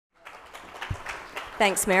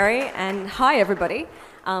Thanks, Mary, and hi, everybody.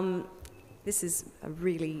 This is a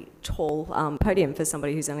really tall podium for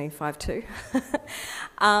somebody who's only 5'2".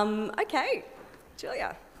 Okay,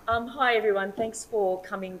 Julia. Hi everyone, thanks for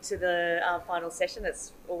coming to the final session.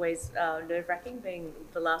 It's always nerve-wracking being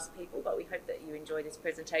the last people, but we hope that you enjoy this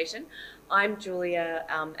presentation. I'm Julia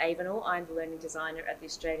Avenell. I'm the Learning Designer at the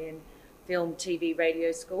Australian Film, TV,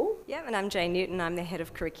 Radio School. Yeah, and I'm Jane Newton. I'm the Head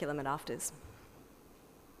of Curriculum at Afters.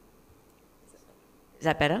 Is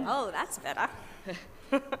that better? Oh, that's better.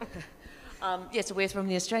 So we're from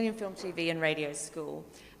the Australian Film, TV and Radio School,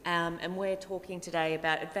 and we're talking today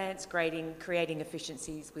about advanced grading, creating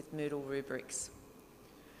efficiencies with Moodle rubrics.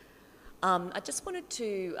 I just wanted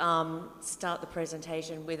to start the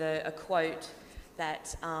presentation with a quote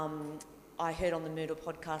that I heard on the Moodle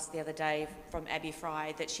podcast the other day from Abby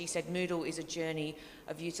Fry, that she said, "Moodle is a journey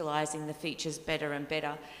of utilising the features better and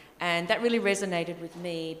better." And that really resonated with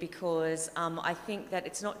me because I think that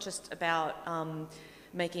it's not just about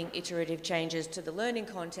making iterative changes to the learning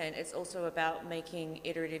content, it's also about making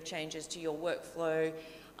iterative changes to your workflow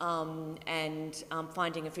and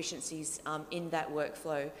finding efficiencies in that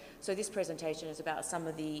workflow. So this presentation is about some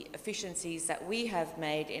of the efficiencies that we have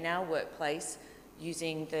made in our workplace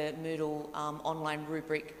using the Moodle online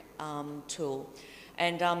rubric tool.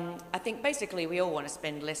 And I think basically we all want to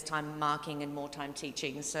spend less time marking and more time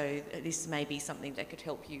teaching, so this may be something that could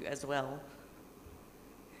help you as well.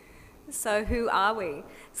 So who are we?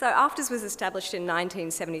 So Afters was established in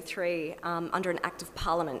 1973 under an Act of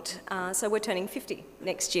Parliament. So we're turning 50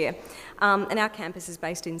 next year, and our campus is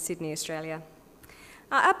based in Sydney, Australia.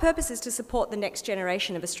 Our purpose is to support the next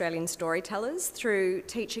generation of Australian storytellers through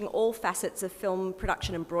teaching all facets of film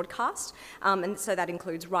production and broadcast, and so that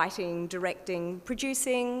includes writing, directing,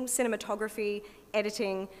 producing, cinematography,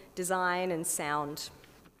 editing, design and sound.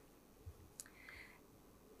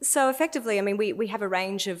 So effectively, I mean, we have a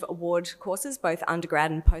range of award courses, both undergrad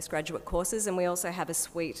and postgraduate courses, and we also have a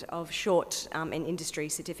suite of short and industry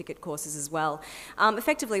certificate courses as well.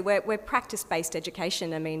 Effectively, we're practice-based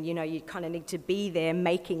education. I mean, you know, you kind of need to be there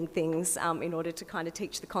making things in order to kind of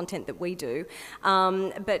teach the content that we do.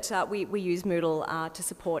 But we use Moodle to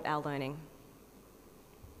support our learning.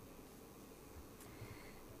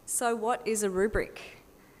 So what is a rubric?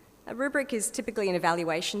 A rubric is typically an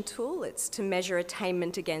evaluation tool. It's to measure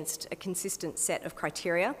attainment against a consistent set of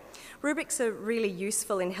criteria. Rubrics are really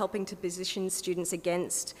useful in helping to position students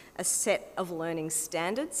against a set of learning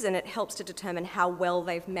standards, and it helps to determine how well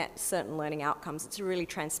they've met certain learning outcomes. It's a really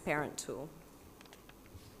transparent tool.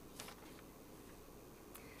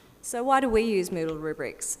 So why do we use Moodle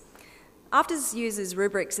rubrics? Afters uses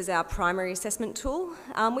rubrics as our primary assessment tool.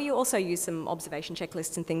 We also use some observation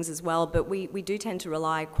checklists and things as well, but we do tend to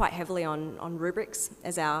rely quite heavily on rubrics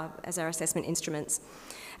as our assessment instruments.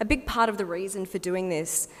 A big part of the reason for doing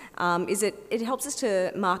this is it helps us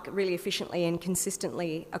to mark really efficiently and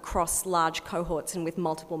consistently across large cohorts and with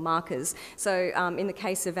multiple markers. So in the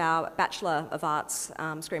case of our Bachelor of Arts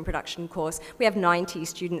screen production course, we have 90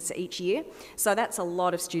 students each year. So that's a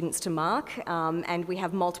lot of students to mark, and we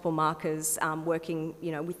have multiple markers working,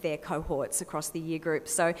 you know, with their cohorts across the year group.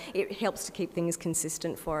 So it helps to keep things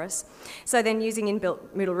consistent for us. So then using inbuilt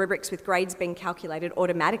Moodle rubrics with grades being calculated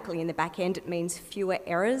automatically in the back end, it means fewer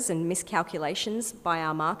errors and miscalculations by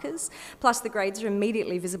our markers. Plus the grades are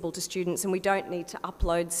immediately visible to students and we don't need to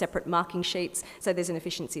upload separate marking sheets, so there's an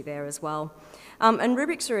efficiency there as well. And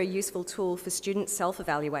rubrics are a useful tool for student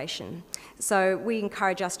self-evaluation. So we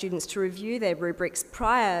encourage our students to review their rubrics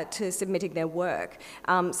prior to submitting their work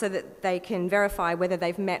so that they can verify whether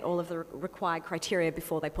they've met all of the required criteria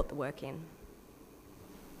before they put the work in.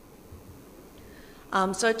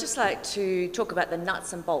 So I'd just like to talk about the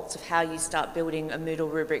nuts and bolts of how you start building a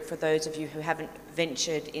Moodle rubric for those of you who haven't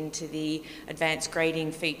ventured into the advanced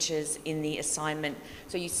grading features in the assignment.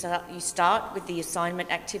 So you start with the assignment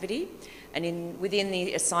activity, and within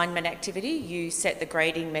the assignment activity you set the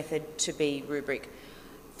grading method to be rubric.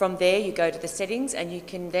 From there you go to the settings, and you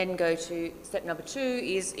can then go to step number 2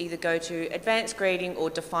 is either go to advanced grading or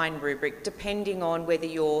define rubric, depending on whether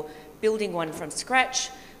you're building one from scratch,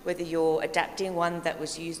 whether you're adapting one that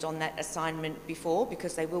was used on that assignment before,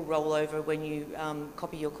 because they will roll over when you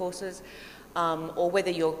copy your courses, or whether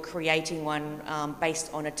you're creating one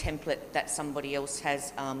based on a template that somebody else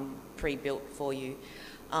has pre-built for you.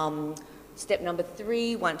 Step number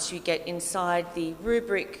 3, once you get inside the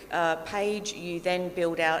rubric page, you then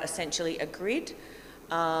build out essentially a grid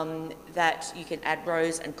that you can add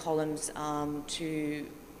rows and columns to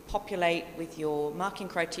populate with your marking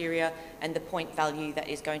criteria and the point value that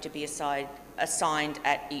is going to be assigned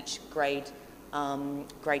at each grade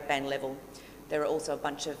band level. There are also a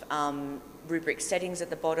bunch of rubric settings at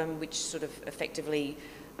the bottom, which sort of effectively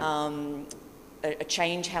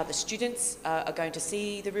change how the students are going to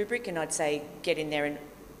see the rubric, and I'd say get in there and,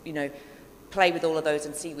 you know, play with all of those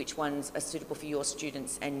and see which ones are suitable for your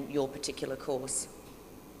students and your particular course.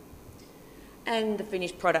 And the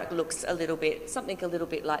finished product looks something a little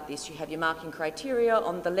bit like this. You have your marking criteria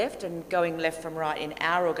on the left, and going left from right in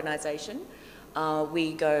our organisation,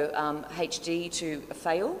 we go HD to a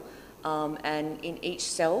fail, and in each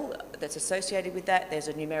cell that's associated with that, there's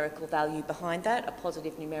a numerical value behind that, a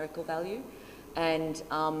positive numerical value, and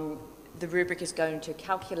the rubric is going to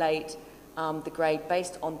calculate the grade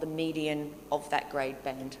based on the median of that grade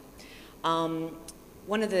band.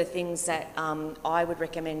 One of the things that I would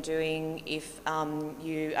recommend doing if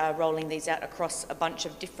you are rolling these out across a bunch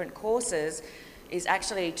of different courses is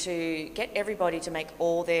actually to get everybody to make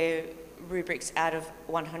all their rubrics out of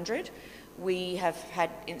 100. We have had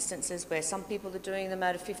instances where some people are doing them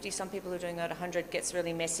out of 50, some people are doing them out of 100. It gets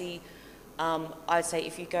really messy. I'd say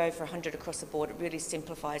if you go for 100 across the board, it really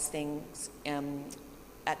simplifies things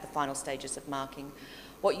at the final stages of marking.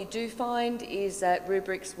 What you do find is that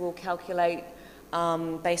rubrics will calculate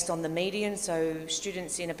based on the median, so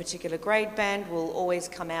students in a particular grade band will always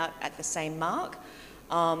come out at the same mark.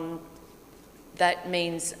 That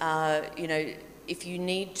means, you know, if you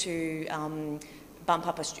need to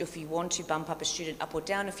if you want to bump up a student up or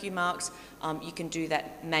down a few marks, you can do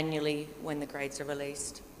that manually when the grades are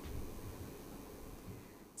released.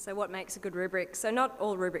 So what makes a good rubric? So not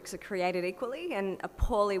all rubrics are created equally, and a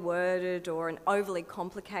poorly worded or an overly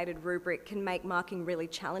complicated rubric can make marking really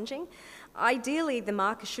challenging. Ideally, the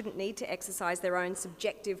marker shouldn't need to exercise their own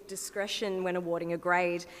subjective discretion when awarding a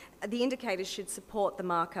grade. The indicators should support the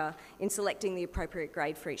marker in selecting the appropriate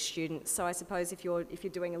grade for each student. So I suppose if you're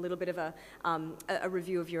doing a little bit of a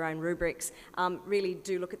review of your own rubrics, really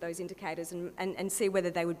do look at those indicators and see whether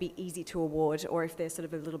they would be easy to award or if they're sort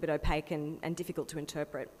of a little bit opaque and difficult to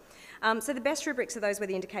interpret. So the best rubrics are those where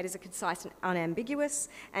the indicators are concise and unambiguous,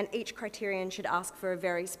 and each criterion should ask for a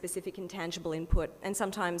very specific and tangible input. And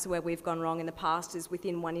sometimes where we've gone wrong in the past is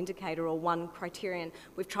within one indicator or one criterion,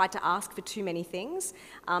 we've tried to ask for too many things,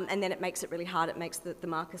 and then it makes it really hard. It makes the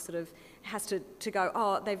marker sort of has to go,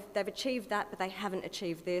 oh, they've achieved that, but they haven't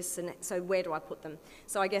achieved this, and so where do I put them?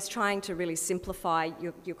 So I guess trying to really simplify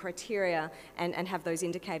your criteria and have those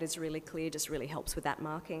indicators really clear just really helps with that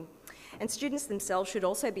marking. And students themselves should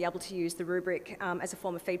also be able to use the rubric as a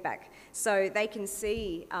form of feedback. So they can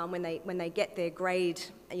see when they get their grade,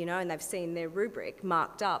 you know, and they've seen their rubric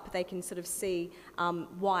marked up, they can sort of see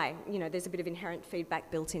why, you know, there's a bit of inherent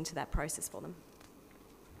feedback built into that process for them.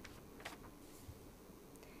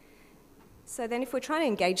 So then if we're trying to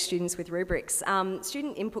engage students with rubrics,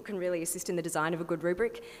 student input can really assist in the design of a good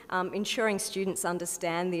rubric, ensuring students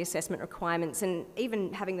understand the assessment requirements, and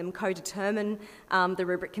even having them co-determine the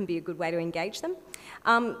rubric can be a good way to engage them.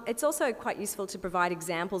 It's also quite useful to provide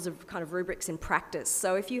examples of kind of rubrics in practice.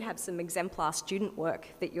 So if you have some exemplar student work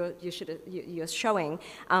that you're showing,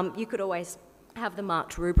 you could always have the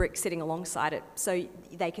marked rubric sitting alongside it so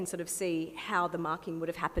they can sort of see how the marking would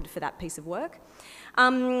have happened for that piece of work.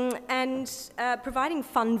 Providing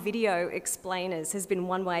fun video explainers has been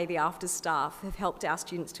one way the after staff have helped our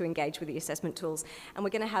students to engage with the assessment tools, and we're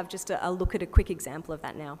going to have just a look at a quick example of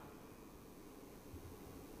that now.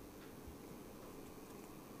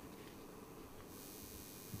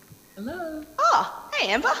 Hello. Oh,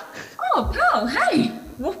 hey Amber. Oh, pal, hey.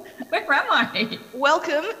 Where am I?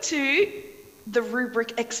 Welcome to the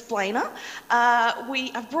rubric explainer.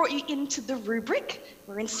 I've brought you into the rubric.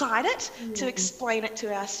 We're inside it to explain it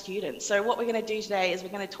to our students. So what we're going to do today is we're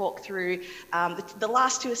going to talk through the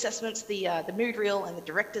last two assessments, the mood reel and the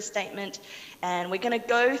director's statement, and we're going to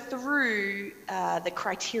go through the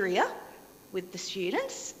criteria with the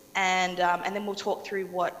students, and then we'll talk through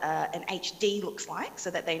what an HD looks like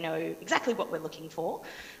so that they know exactly what we're looking for.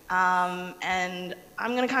 And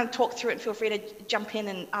I'm going to kind of talk through it, and feel free to jump in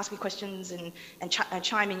and ask me questions and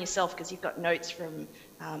chime in yourself, because you've got notes from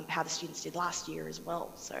how the students did last year as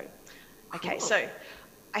well. So, okay, cool. So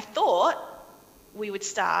I thought we would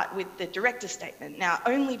start with the director's statement. Now,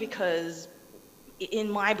 only because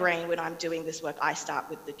in my brain when I'm doing this work, I start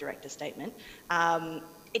with the director's statement.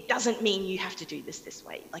 It doesn't mean you have to do this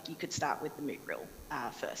way. Like, you could start with the mood reel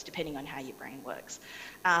first, depending on how your brain works.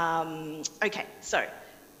 Okay, so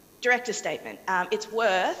director's statement. It's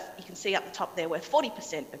worth, you can see up the top there, worth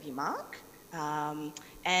 40% of your mark.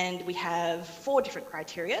 And we have 4 different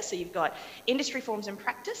criteria. So you've got industry forms and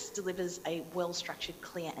practice delivers a well-structured,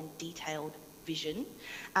 clear and detailed vision.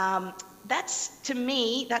 To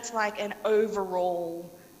me, that's like an overall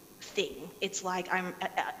thing. It's like I'm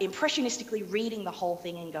impressionistically reading the whole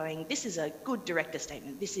thing and going, this is a good director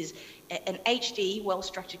statement. This is an HD,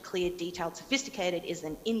 well-structured, clear, detailed, sophisticated is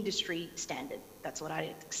an industry standard. That's what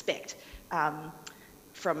I expect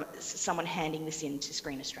from someone handing this in to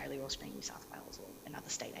Screen Australia or Screen New South Wales or another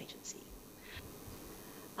state agency.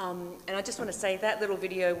 And I just want to say that little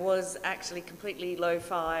video was actually completely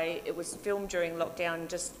lo-fi. It was filmed during lockdown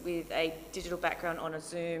just with a digital background on a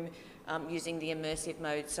Zoom using the immersive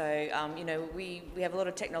mode. So, you know, we have a lot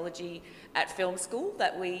of technology at film school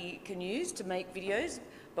that we can use to make videos,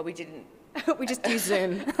 but we didn't. We just use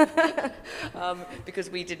Zoom. Because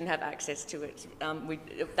we didn't have access to it.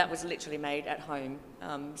 That was literally made at home.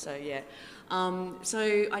 So yeah.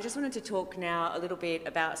 So I just wanted to talk now a little bit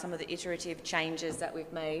about some of the iterative changes that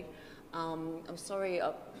we've made. I'm sorry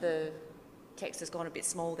the text has gone a bit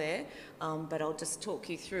small there, but I'll just talk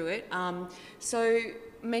you through it. So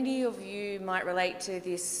many of you might relate to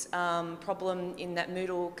this problem in that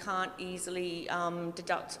Moodle can't easily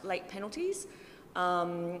deduct late penalties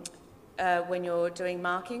when you're doing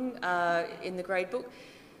marking in the gradebook.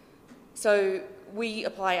 So we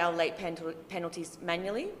apply our late penalties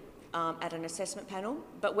manually at an assessment panel,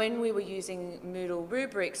 but when we were using Moodle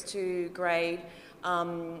rubrics to grade,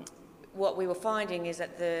 what we were finding is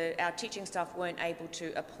that our teaching staff weren't able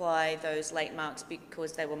to apply those late marks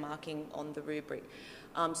because they were marking on the rubric.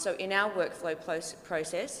 So in our workflow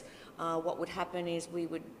process, what would happen is we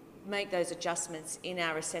would make those adjustments in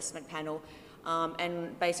our assessment panel,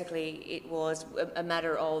 and basically it was a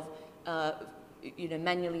matter of you know,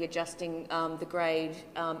 manually adjusting the grade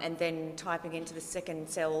and then typing into the second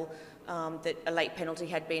cell that a late penalty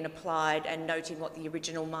had been applied and noting what the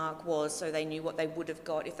original mark was, so they knew what they would have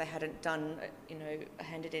got if they hadn't done, you know,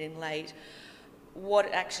 handed it in late.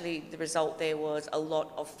 What actually the result there was a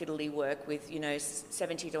lot of fiddly work with, you know,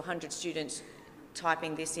 70 to 100 students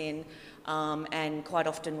typing this in, and quite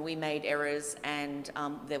often we made errors and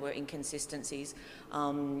there were inconsistencies,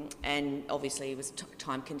 and obviously it was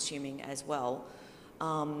time consuming as well.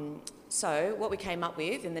 So what we came up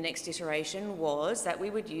with in the next iteration was that we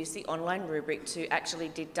would use the online rubric to actually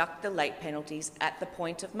deduct the late penalties at the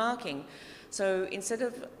point of marking. So instead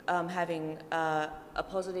of having a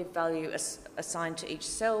positive value assigned to each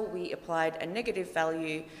cell, we applied a negative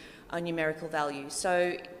value, a numerical value.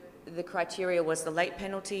 So the criteria was the late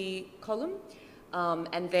penalty column,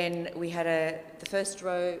 and then we had the first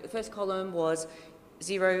column was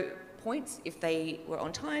 0 points if they were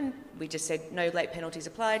on time. We just said no late penalties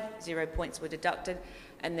applied, 0 points were deducted,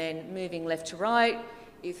 and then moving left to right,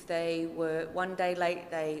 if they were 1 day late,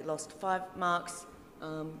 they lost 5 marks.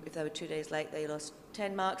 If they were 2 days late, they lost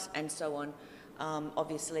 10 marks, and so on.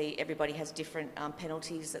 Obviously, everybody has different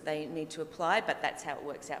penalties that they need to apply, but that's how it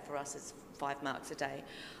works out for us, it's 5 marks a day.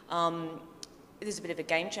 This is a bit of a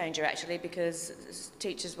game changer actually, because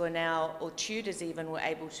teachers were now, or tutors even, were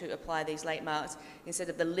able to apply these late marks instead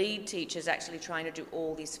of the lead teachers actually trying to do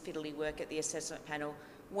all this fiddly work at the assessment panel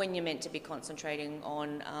when you're meant to be concentrating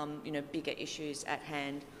on you know, bigger issues at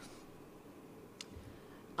hand.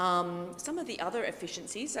 Some of the other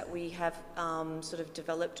efficiencies that we have sort of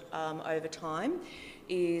developed over time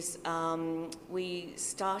is we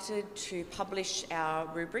started to publish our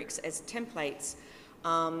rubrics as templates.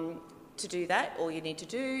 To do that, all you need to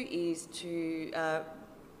do is to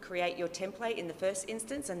create your template in the first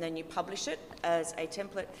instance, and then you publish it as a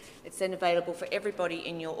template. It's then available for everybody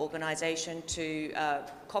in your organisation to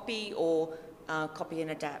copy or copy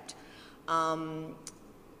and adapt.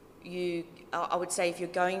 I would say if you're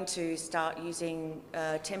going to start using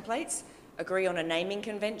templates, agree on a naming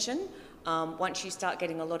convention. Once you start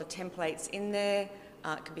getting a lot of templates in there,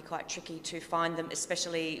 it can be quite tricky to find them,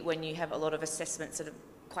 especially when you have a lot of assessments that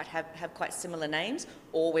have quite similar names,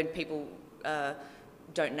 or when people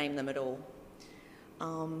don't name them at all.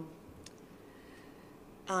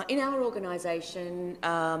 In our organisation,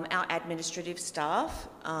 our administrative staff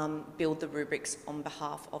build the rubrics on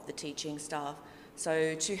behalf of the teaching staff.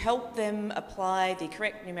 So to help them apply the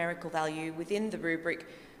correct numerical value within the rubric,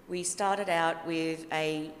 we started out with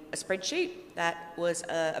a spreadsheet that was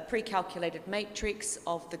a pre-calculated matrix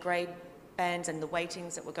of the grade bands and the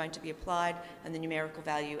weightings that were going to be applied and the numerical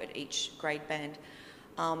value at each grade band.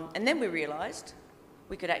 And then we realised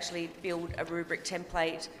we could actually build a rubric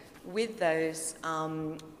template with those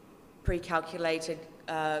pre-calculated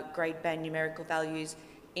grade band numerical values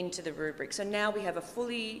into the rubric. So now we have a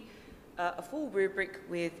full rubric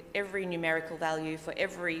with every numerical value for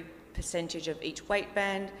every percentage of each weight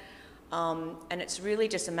band, and it's really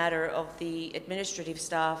just a matter of the administrative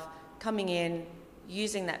staff coming in,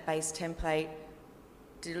 using that base template,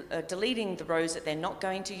 deleting the rows that they're not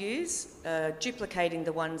going to use, duplicating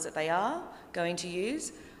the ones that they are going to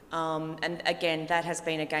use. And again, that has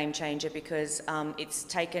been a game changer because it's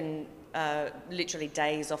taken literally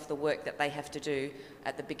days off the work that they have to do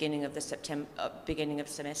at the beginning of the beginning of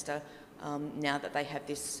semester. Now that they have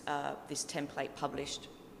this template published.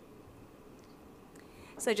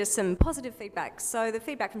 So just some positive feedback. So the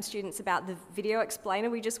feedback from students about the video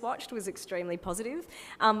explainer we just watched was extremely positive.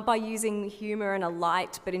 By using humour and a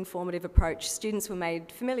light but informative approach, students were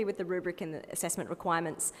made familiar with the rubric and the assessment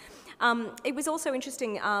requirements. It was also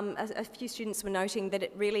interesting, a few students were noting that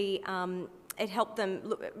it really it helped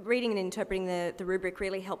them, reading and interpreting the rubric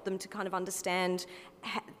really helped them to kind of understand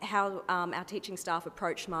how our teaching staff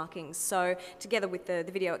approach marking. So together with the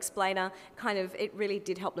video explainer, it really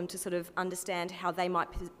did help them to sort of understand how they might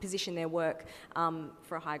position their work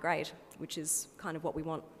for a high grade, which is kind of what we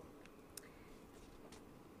want.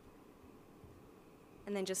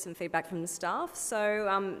 And then just some feedback from the staff.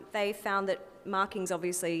 So they found that marking's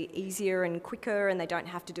obviously easier and quicker, and they don't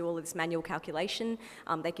have to do all of this manual calculation.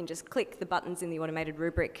 They can just click the buttons in the automated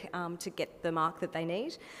rubric to get the mark that they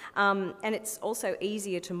need. And it's also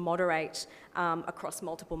easier to moderate across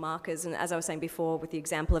multiple markers. And as I was saying before, with the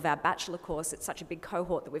example of our bachelor course, it's such a big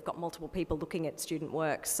cohort that we've got multiple people looking at student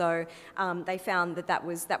work. So they found that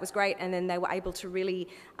was great, and then they were able to really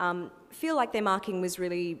feel like their marking was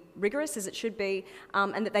really rigorous, as it should be,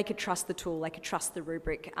 and that they could trust the tool, they could trust the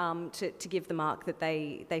rubric to give the mark that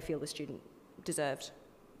they feel the student deserved.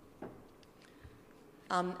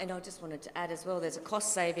 And I just wanted to add as well, there's a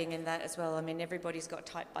cost saving in that as well. I mean, everybody's got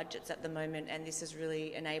tight budgets at the moment, and this has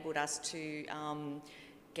really enabled us to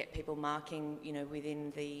get people marking,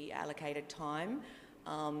 within the allocated time,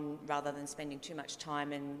 rather than spending too much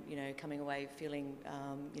time and, coming away feeling,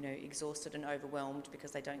 exhausted and overwhelmed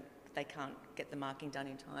because they can't get the marking done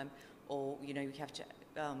in time, or, you have to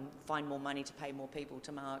find more money to pay more people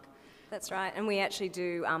to mark. That's right, and we actually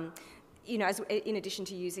do, in addition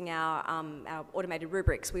to using our automated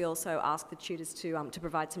rubrics, we also ask the tutors to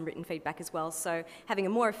provide some written feedback as well. So having a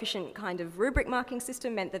more efficient kind of rubric marking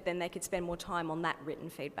system meant that then they could spend more time on that written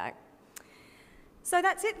feedback. So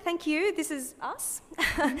that's it, thank you. This is us.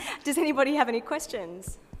 Does anybody have any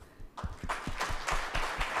questions?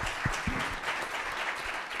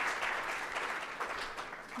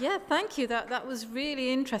 Yeah, thank you. That was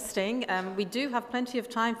really interesting. We do have plenty of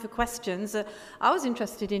time for questions. I was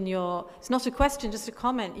interested in it's not a question, just a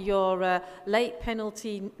comment, your late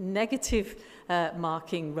penalty negative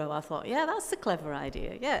marking row. I thought, yeah, that's a clever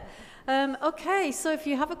idea, yeah. Okay, so if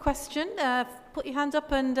you have a question, put your hand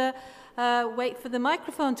up and wait for the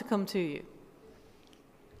microphone to come to you.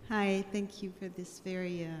 Hi, thank you for this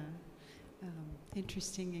very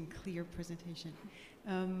interesting and clear presentation.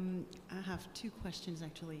 I have two questions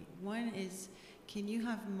actually. One is, can you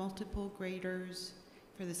have multiple graders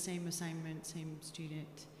for the same assignment, same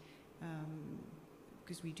student?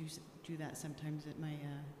 Because we do that sometimes at my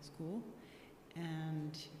school.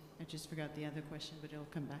 And I just forgot the other question, but it'll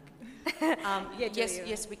come back.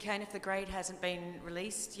 Yes, we can. If the grade hasn't been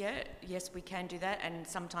released yet, yes, we can do that. And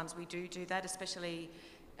sometimes we do that, especially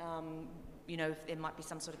if there might be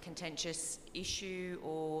some sort of contentious issue,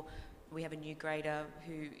 or we have a new grader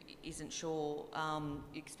who isn't sure,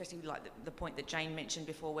 especially like the point that Jane mentioned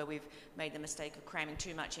before, where we've made the mistake of cramming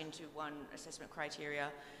too much into one assessment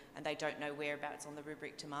criteria and they don't know whereabouts on the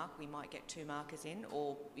rubric to mark. We might get 2 markers in,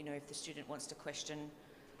 or if the student wants to question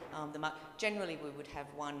the mark. Generally we would have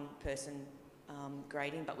one person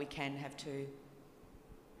grading, but we can have 2.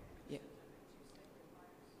 Yeah.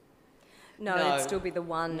 No, it'd still be the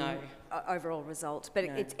one overall result, but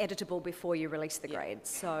it's editable before you release the grade.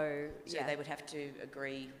 So they would have to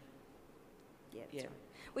agree. Yeah.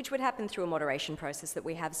 Which would happen through a moderation process that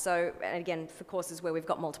we have. So, and again, for courses where we've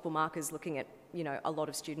got multiple markers looking at, a lot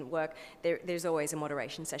of student work, there's always a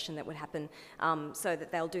moderation session that would happen, so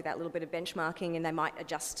that they'll do that little bit of benchmarking, and they might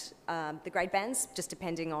adjust the grade bands just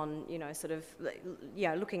depending on,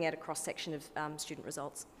 looking at a cross-section of student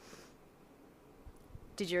results.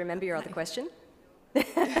 Did you remember your other question?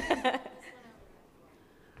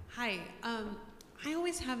 Hi. I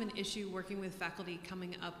always have an issue working with faculty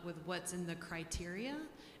coming up with what's in the criteria,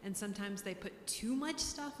 and sometimes they put too much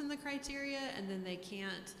stuff in the criteria and then they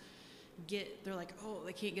can't they're like, oh,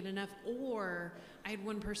 they can't get enough. Or I had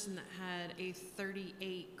one person that had a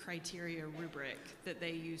 38 criteria rubric that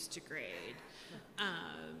they used to grade.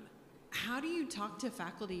 How do you talk to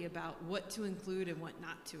faculty about what to include and what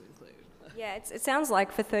not to include? Yeah, it sounds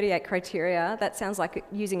like for 38 criteria, that sounds like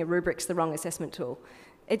using a rubric's the wrong assessment tool.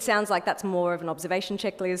 It sounds like that's more of an observation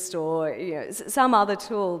checklist or some other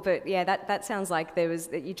tool, but yeah, that sounds like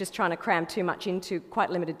that you're just trying to cram too much into quite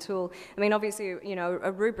limited tool. I mean, obviously,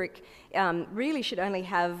 a rubric really should only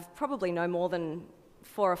have probably no more than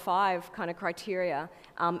 4 or 5 kind of criteria,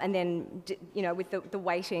 and then with the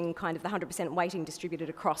weighting, kind of the 100% weighting distributed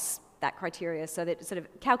across that criteria, so that it sort of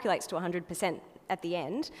calculates to 100% at the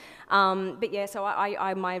end. But yeah, so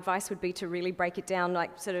my advice would be to really break it down,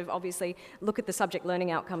 like sort of obviously look at the subject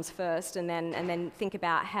learning outcomes first, and then think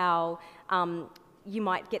about how you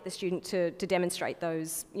might get the student to demonstrate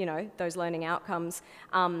those those learning outcomes.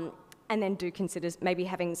 And then do consider maybe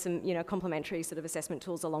having some, complementary sort of assessment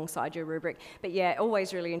tools alongside your rubric. But yeah,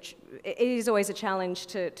 always really, it is always a challenge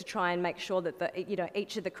to try and make sure that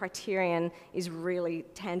each of the criterion is really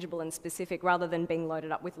tangible and specific, rather than being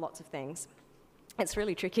loaded up with lots of things. It's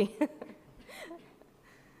really tricky.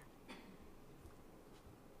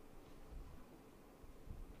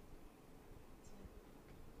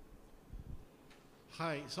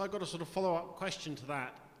 Hi, so I've got a sort of follow-up question to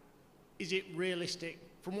that. Is it realistic?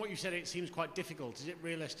 From what you said, it seems quite difficult. Is it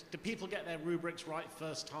realistic? Do people get their rubrics right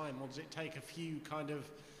first time, or does it take a few kind of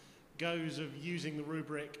goes of using the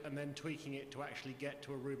rubric and then tweaking it to actually get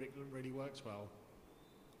to a rubric that really works well?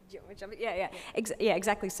 Yeah,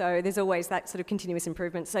 exactly. So there's always that sort of continuous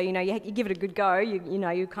improvement. So you give it a good go.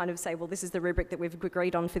 You kind of say, well, this is the rubric that we've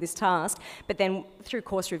agreed on for this task. But then through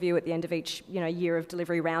course review at the end of each year of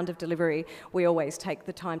delivery, round of delivery, we always take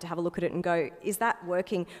the time to have a look at it and go, is that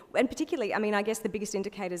working? And particularly, I mean, I guess the biggest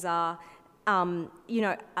indicators are,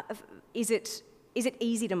 is it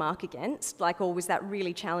easy to mark against? Or was that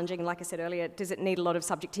really challenging? And like I said earlier, does it need a lot of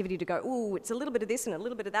subjectivity to go, oh, it's a little bit of this and a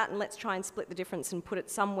little bit of that, and let's try and split the difference and put it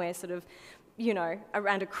somewhere sort of,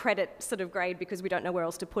 around a credit sort of grade, because we don't know where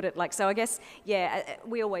else to put it. So I guess, yeah,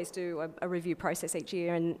 we always do a review process each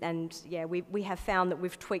year, and yeah, we have found that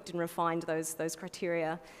we've tweaked and refined those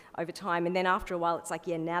criteria over time. And then after a while, it's like,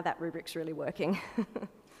 yeah, now that rubric's really working.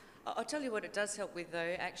 I'll tell you what it does help with,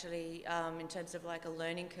 though, actually, in terms of like a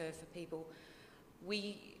learning curve for people.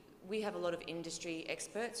 We have a lot of industry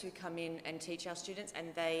experts who come in and teach our students,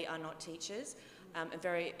 and they are not teachers. And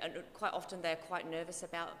quite often they're quite nervous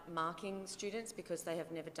about marking students because they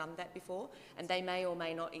have never done that before, and they may or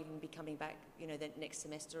may not even be coming back, the next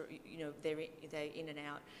semester. They're in and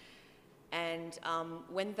out. And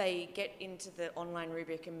when they get into the online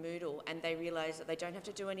rubric in Moodle and they realise that they don't have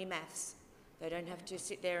to do any maths, they don't have to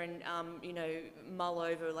sit there and, mull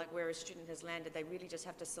over like where a student has landed. They really just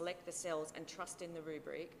have to select the cells and trust in the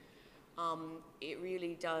rubric. It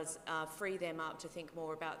really does free them up to think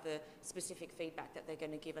more about the specific feedback that they're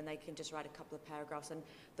going to give, and they can just write a couple of paragraphs. And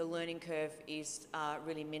the learning curve is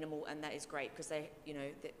really minimal, and that is great because they're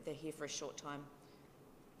here for a short time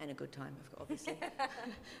and a good time, obviously.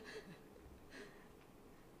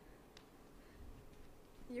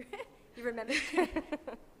 You remember?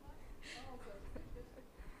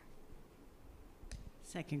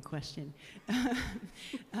 Second question.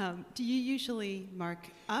 Do you usually mark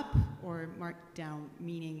up or mark down?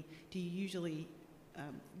 Meaning, do you usually,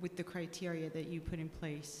 with the criteria that you put in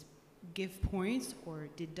place, give points or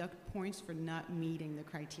deduct points for not meeting the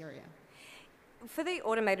criteria? For the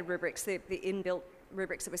automated rubrics, the inbuilt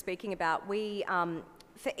rubrics that we're speaking about, we,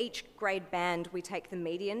 for each grade band, we take the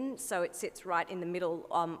median, so it sits right in the middle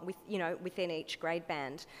within each grade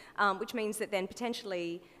band, which means that then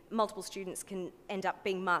potentially multiple students can end up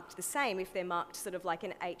being marked the same if they're marked sort of like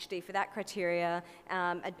an HD for that criteria,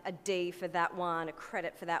 a D for that one, a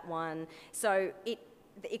credit for that one. So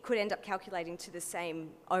it could end up calculating to the same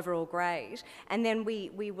overall grade. And then we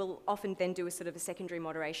will often then do a sort of a secondary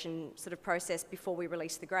moderation sort of process before we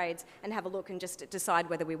release the grades and have a look and just decide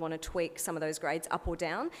whether we want to tweak some of those grades up or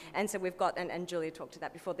down. And so we've got, and Julia talked to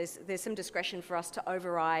that before, there's some discretion for us to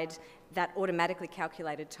override that automatically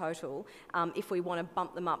calculated total if we want to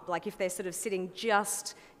bump them up. Like if they're sort of sitting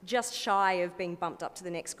just shy of being bumped up to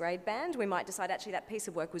the next grade band, we might decide actually that piece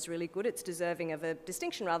of work was really good, it's deserving of a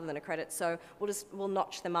distinction rather than a credit, so we'll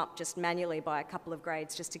notch them up just manually by a couple of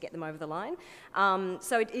grades just to get them over the line.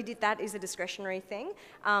 So that is a discretionary thing.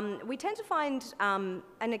 We tend to find, and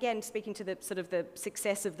again speaking to the sort of the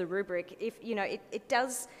success of the rubric, if it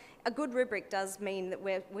does, a good rubric does mean that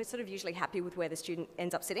we're sort of usually happy with where the student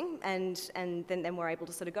ends up sitting, and then we're able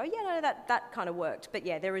to sort of go, yeah, no, that kind of worked. But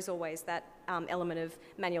yeah, there is always that element of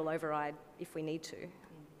manual override if we need to.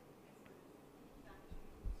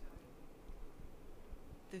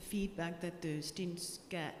 The feedback that the students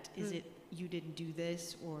get, is it you didn't do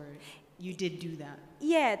this or you did do that?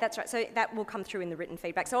 Yeah, that's right. So that will come through in the written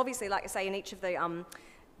feedback. So obviously, like I say, in each of the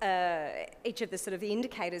each of the sort of the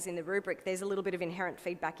indicators in the rubric, there's a little bit of inherent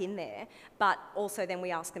feedback in there, but also then we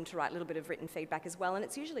ask them to write a little bit of written feedback as well, and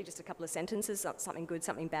it's usually just a couple of sentences, something good,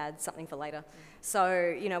 something bad, something for later.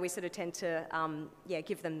 So, you know, we sort of tend to,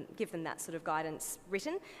 give them that sort of guidance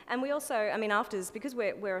written. And we also, I mean, afters, because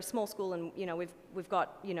we're a small school and, you know, we've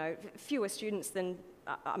got, you know, fewer students than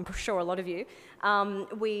I'm sure a lot of you,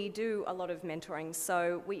 we do a lot of mentoring,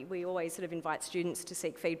 so we always sort of invite students to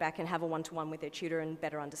seek feedback and have a one-to-one with their tutor and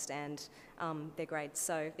better understand their grades.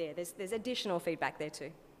 So yeah, there's additional feedback there too.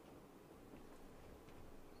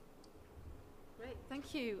 Great,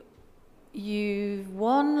 thank you. You've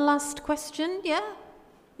one last question, yeah?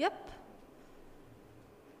 Yep.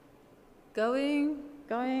 Going.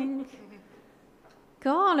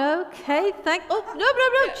 Go on, okay, no,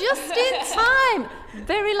 just in time.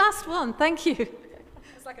 Very last one, thank you.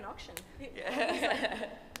 It's like an auction.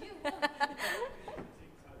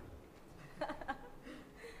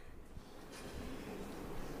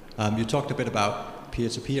 You talked a bit about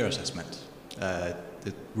peer-to-peer assessment. The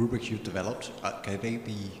rubrics you've developed, can they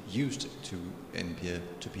be used in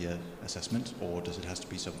peer-to-peer assessment, or does it have to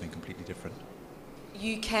be something completely different?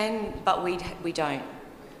 You can, but we don't.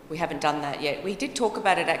 We haven't done that yet. We did talk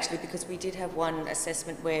about it actually, because we did have one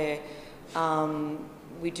assessment where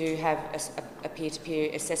we do have a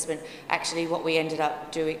peer-to-peer assessment. Actually, what we ended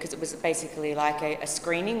up doing, because it was basically like a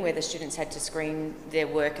screening where the students had to screen their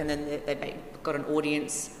work and then they got an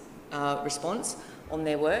audience response on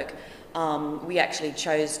their work. We actually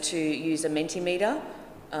chose to use a Mentimeter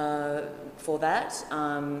for that,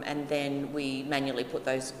 and then we manually put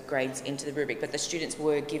those grades into the rubric. But the students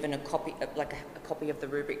were given a copy, a copy of the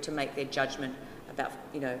rubric to make their judgment about,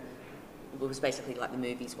 you know, it was basically like the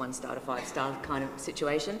movies, 1 star to 5 star kind of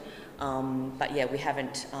situation. But yeah, we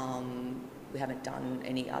haven't done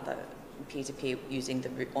any other peer-to-peer using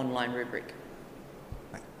the online rubric.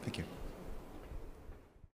 Right, thank you.